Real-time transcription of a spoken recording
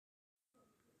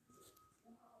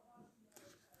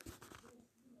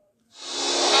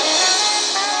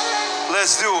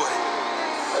Let's do it.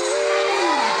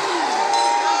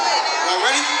 Y'all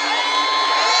ready?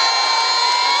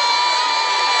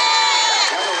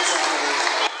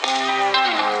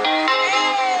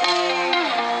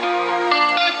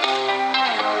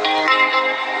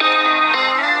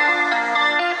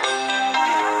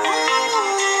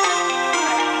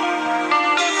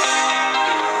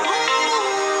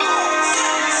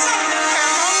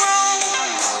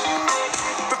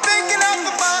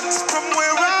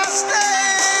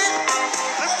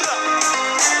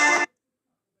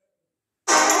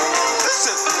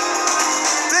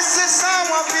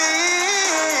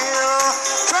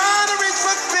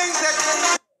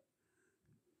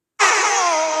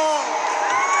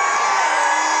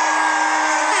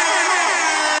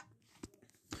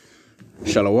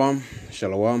 Shalom,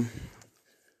 shalom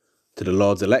to the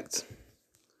Lord's elect.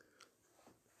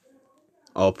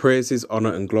 All praises,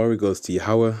 honor, and glory goes to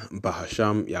Yahweh,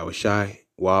 Bahasham, Yahushai,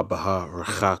 Wa Baha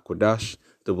Racha Kodash.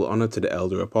 Double honor to the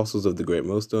elder apostles of the Great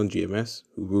Millstone, GMS,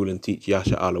 who rule and teach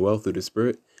Yasha Alawel through the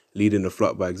Spirit, leading the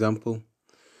flock by example.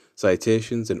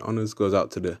 Salutations and honors goes out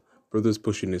to the brothers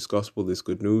pushing this gospel, this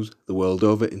good news, the world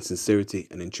over, in sincerity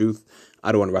and in truth.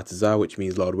 I don't want Ratazah, which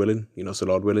means Lord willing. So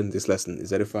Lord willing, this lesson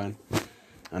is edifying.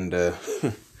 And,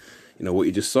 what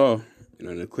you just saw,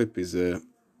 in the clip is a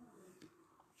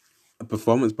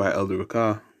performance by Elder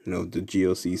Rakar, the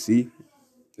GOCC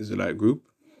Israelite group,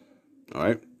 all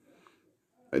right?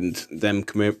 And them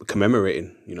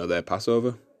commemorating, their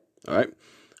Passover, all right?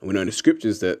 And we know in the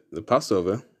scriptures that the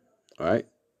Passover, all right,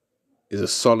 is a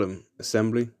solemn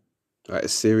assembly, all right, a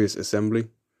serious assembly,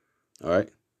 all right?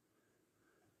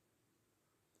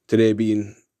 Today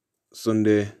being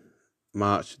Sunday,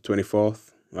 March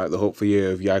 24th, right, the hopeful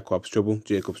year of Jacob's trouble,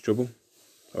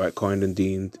 all right, coined and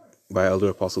deemed by Elder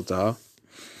Apostle Tahar,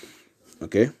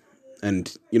 okay?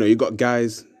 And, you got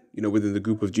guys, within the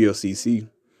group of GOCC,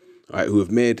 all right, who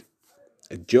have made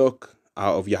a joke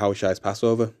out of Yahushai's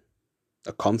Passover,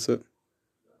 a concert,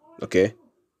 okay?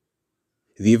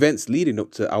 The events leading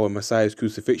up to our Messiah's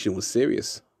crucifixion was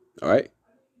serious, all right?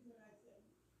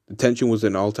 The tension was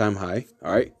an all-time high,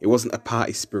 all right? It wasn't a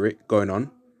party spirit going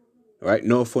on, all right?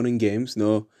 No fun and games,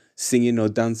 no singing, no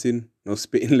dancing, no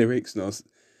spitting lyrics,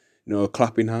 no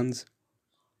clapping hands,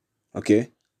 okay?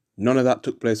 None of that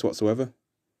took place whatsoever,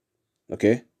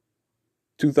 okay?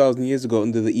 2,000 years ago,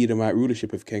 under the Edomite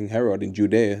rulership of King Herod in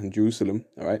Judea and Jerusalem,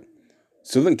 all right?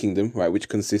 Southern kingdom, right, which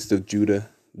consists of Judah,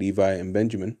 Levi, and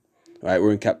Benjamin, all right?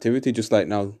 We're in captivity just like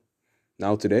now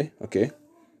today, okay?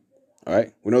 All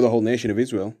right? We know the whole nation of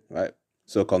Israel, right?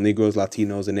 So-called Negroes,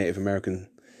 Latinos, and Native American,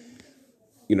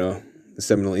 the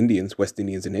Seminole Indians, West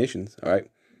Indians and nations, all right?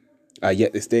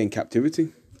 Yet they stay in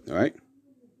captivity, all right?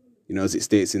 As it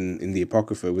states in the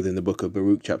Apocrypha within the book of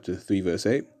Baruch, chapter 3, verse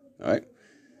 8, all right?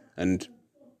 And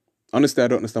honestly, I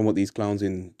don't understand what these clowns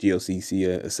in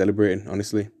GOCC are celebrating,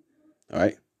 honestly, all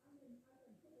right?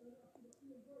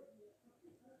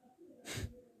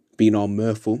 Being all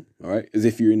mirthful, all right? As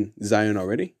if you're in Zion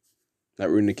already, like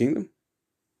we're in the kingdom.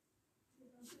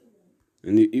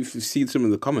 And if you see some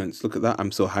of the comments, look at that.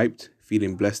 I'm so hyped,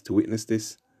 feeling blessed to witness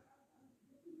this.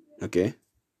 Okay.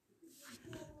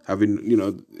 Having,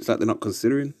 it's like they're not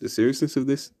considering the seriousness of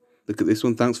this. Look at this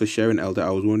one. Thanks for sharing, Elder. I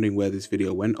was wondering where this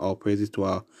video went. All praises to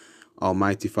our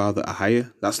Almighty Father,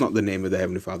 Ahaya. That's not the name of the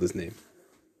Heavenly Father's name.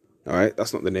 All right.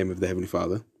 That's not the name of the Heavenly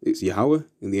Father. It's Yahweh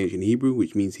in the ancient Hebrew,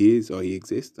 which means he is or he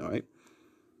exists. All right.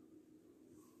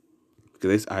 Look at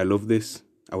this. I love this.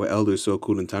 Our elder is so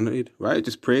cool and talented, right?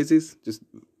 Just praises, just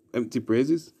empty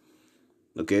praises.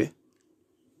 Okay.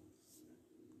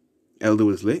 Elder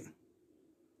was lit.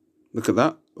 Look at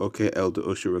that. Okay, Elder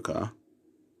Ushurakar.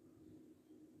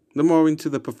 The more into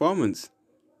the performance,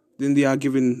 then they are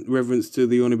giving reverence to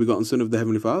the only begotten Son of the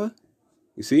Heavenly Father.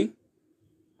 You see?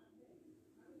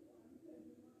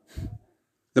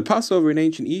 The Passover in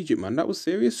ancient Egypt, man, that was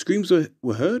serious. Screams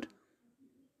were heard.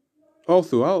 All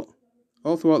throughout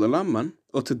the land, man.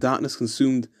 Utter darkness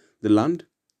consumed the land.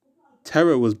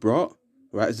 Terror was brought,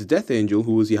 right, as the death angel,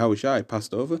 who was Yahushai,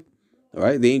 passed over. All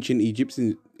right, the ancient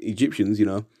Egyptians,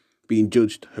 being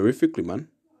judged horrifically, man.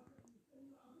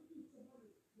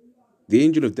 The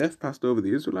angel of death passed over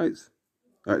the Israelites,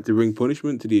 right, to bring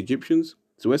punishment to the Egyptians.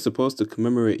 So we're supposed to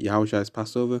commemorate Yahushai's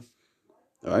Passover,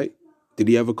 all right? Did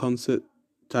he have a concert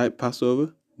type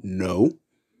Passover? No.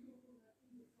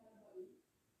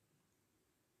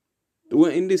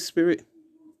 We're in this spirit.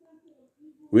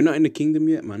 We're not in the kingdom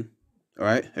yet, man. All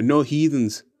right? And no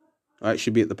heathens, all right,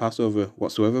 should be at the Passover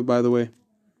whatsoever, by the way.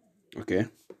 Okay?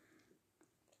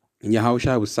 And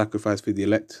Yahushua was sacrificed for the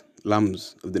elect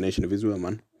lambs of the nation of Israel,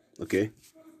 man. Okay?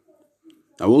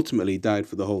 Now, ultimately, he died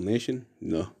for the whole nation.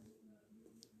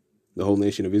 the whole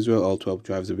nation of Israel, all 12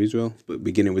 tribes of Israel, but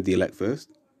beginning with the elect first.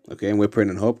 Okay, and we're praying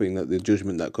and hoping that the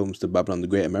judgment that comes to Babylon the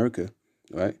Great America,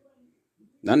 right,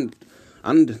 and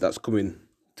that's coming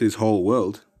to this whole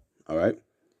world, all right,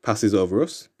 passes over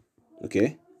us,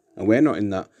 okay, and we're not in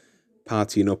that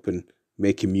partying up and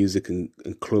making music and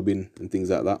clubbing and things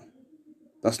like that.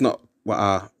 That's not what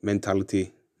our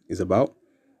mentality is about,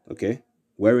 okay.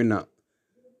 We're in that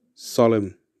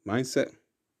solemn mindset,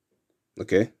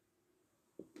 okay.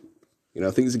 You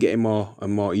know, things are getting more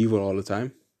and more evil all the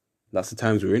time. That's the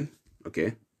times we're in,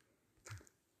 okay.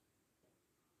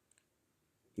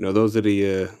 You know, those are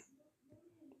the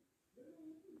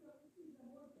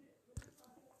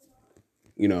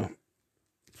you know,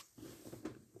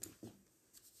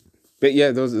 but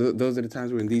yeah, those are the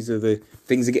times when these are the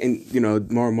things are getting, you know,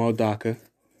 more and more darker.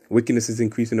 Wickedness is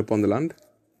increasing upon the land.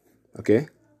 Okay,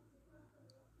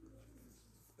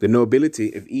 the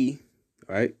nobility of E,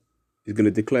 right, is going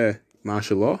to declare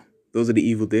martial law. Those are the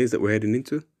evil days that we're heading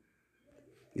into.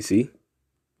 You see,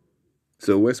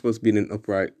 so we're supposed to be in an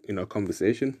upright, you know,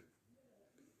 conversation.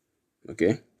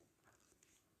 Okay,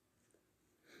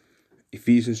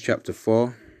 Ephesians chapter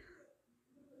 4.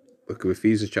 Book of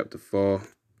Ephesians chapter 4,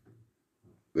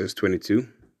 verse 22.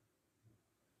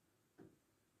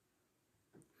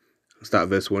 Start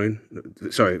verse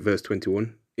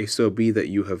 21. If so be that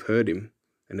you have heard him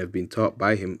and have been taught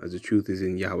by him as the truth is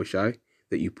in Yahushai,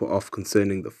 that you put off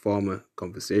concerning the former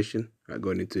conversation, right,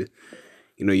 going into,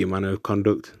 you know, your manner of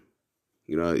conduct,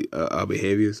 you know, our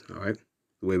behaviors, all right,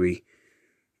 the way we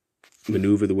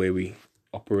maneuver, the way we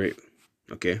operate,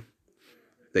 okay,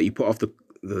 that you put off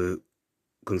the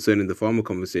concerning the former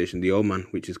conversation, the old man,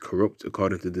 which is corrupt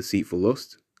according to deceitful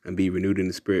lust, and be renewed in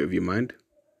the spirit of your mind,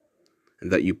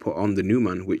 and that you put on the new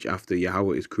man, which after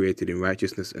Yahweh is created in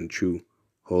righteousness and true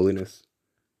holiness.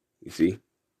 You see,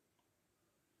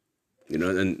 you know,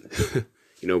 and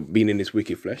you know, being in this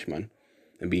wicked flesh, man,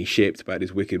 and being shaped by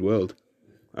this wicked world.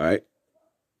 All right,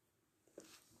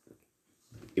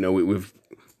 you know, we've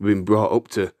been brought up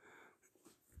to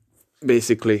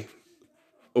basically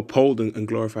uphold and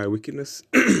glorify wickedness.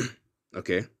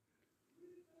 Okay,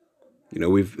 you know,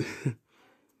 we've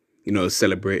you know,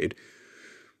 celebrated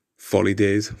folly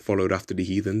days, followed after the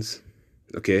heathens.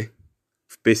 Okay,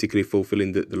 basically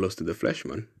fulfilling the lust of the flesh,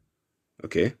 man.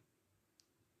 Okay,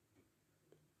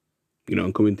 you know,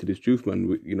 and coming to this truth,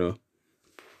 man. You know,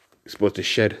 you're supposed to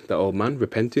shed that old man,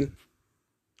 repenting.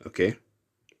 Okay,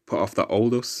 put off that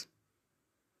old us.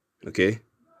 Okay,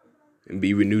 and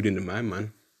be renewed in the mind,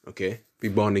 man. Okay, be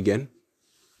born again.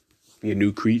 Be a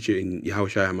new creature in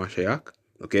Yahushua HaMashiach.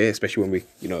 Okay, especially when we,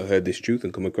 you know, heard this truth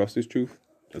and come across this truth.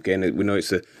 Okay, and we know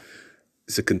it's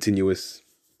a continuous,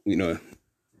 you know,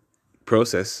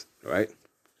 process, right?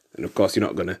 And of course, you're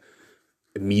not gonna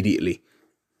immediately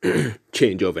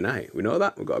change overnight. We know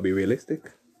that. We've got to be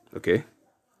realistic. Okay,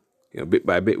 you know, bit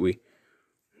by bit, we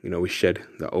shed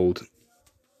that old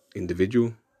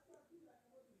individual.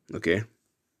 Okay,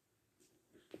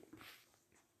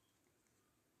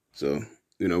 so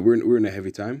you know, we're in a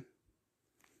heavy time.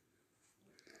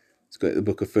 Let's go to the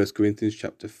book of 1 Corinthians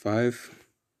chapter 5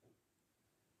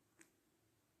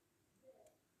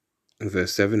 and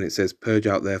verse 7. It says, "Purge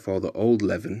out therefore the old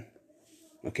leaven."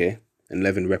 Okay, and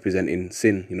leaven representing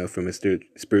sin, you know, from a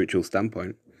spiritual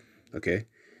standpoint. Okay, it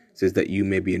says that you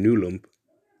may be a new lump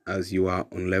as you are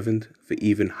unleavened, for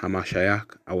even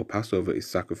Hamashiach, our Passover, is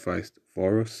sacrificed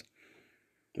for us.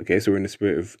 Okay, so we're in the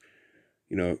spirit of,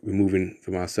 you know, removing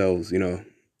from ourselves, you know,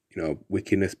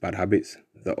 wickedness, bad habits,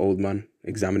 the old man,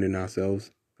 examining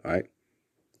ourselves, right?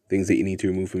 Things that you need to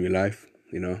remove from your life,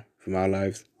 you know, from our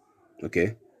lives.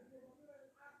 Okay.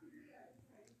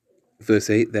 Verse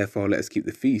 8, therefore let us keep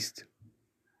the feast.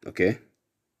 Okay.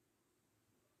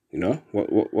 You know,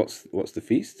 what's the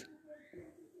feast?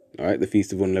 All right, the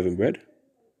feast of unleavened bread.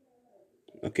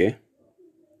 Okay.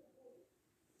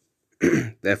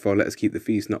 Therefore let us keep the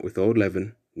feast not with old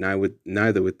leaven,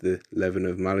 neither with the leaven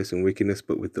of malice and wickedness,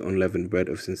 but with the unleavened bread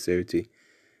of sincerity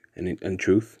and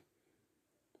truth.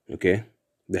 Okay.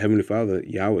 The Heavenly Father,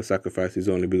 Yahweh, sacrificed his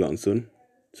only begotten Son.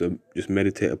 So just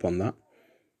meditate upon that.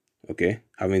 Okay.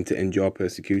 Having to endure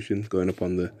persecution, going up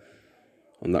on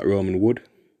that Roman wood.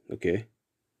 Okay.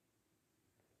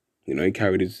 You know, he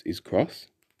carried his cross.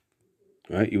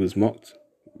 Right? He was mocked,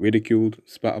 ridiculed,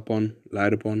 spat upon,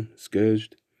 lied upon,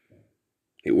 scourged.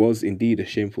 It was indeed a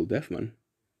shameful death, man.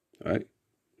 Right?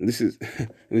 And this is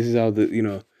how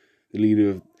the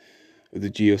leader of the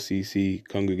GOCC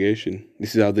congregation,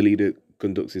 this is how the leader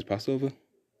conducts his Passover.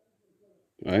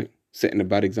 Right? Setting a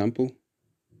bad example,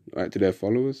 right, to their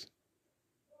followers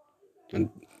and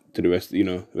to the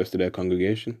rest of their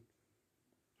congregation.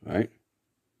 Right?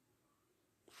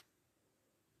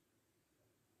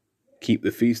 keep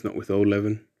the feast, not withhold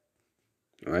leaven.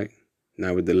 All right.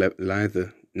 Now with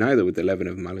the neither with the leaven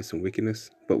of malice and wickedness,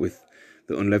 but with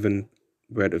the unleavened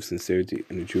bread of sincerity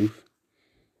and the truth.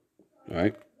 All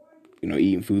right. You know,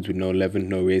 eating foods with no leaven,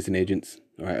 no raising agents.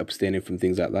 All right. Abstaining from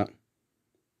things like that.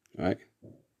 All right.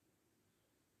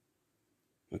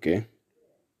 Okay.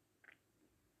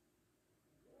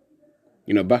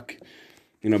 Back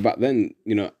then,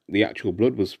 the actual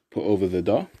blood was put over the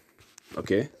door.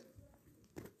 Okay.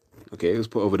 Okay, it was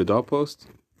put over the doorpost.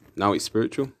 Now it's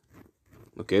spiritual.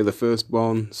 Okay, the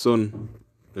firstborn son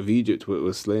of Egypt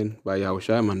was slain by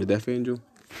Yahushua, man, the death angel.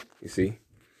 You see?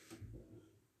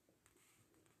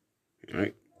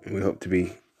 Right? And we hope to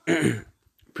be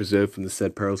preserved from the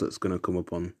said perils that's going to come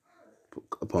upon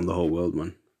the whole world,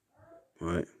 man. All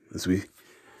right? As we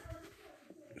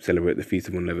celebrate the Feast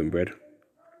of Unleavened Bread.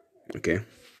 Okay?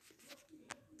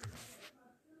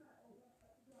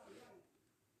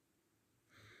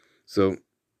 So,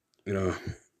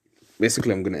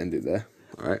 basically I'm going to end it there.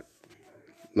 All right?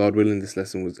 Lord willing, this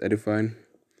lesson was edifying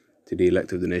to the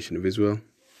elect of the nation of Israel.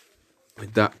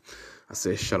 With that, I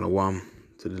say shalom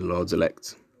to the Lord's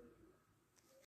elect.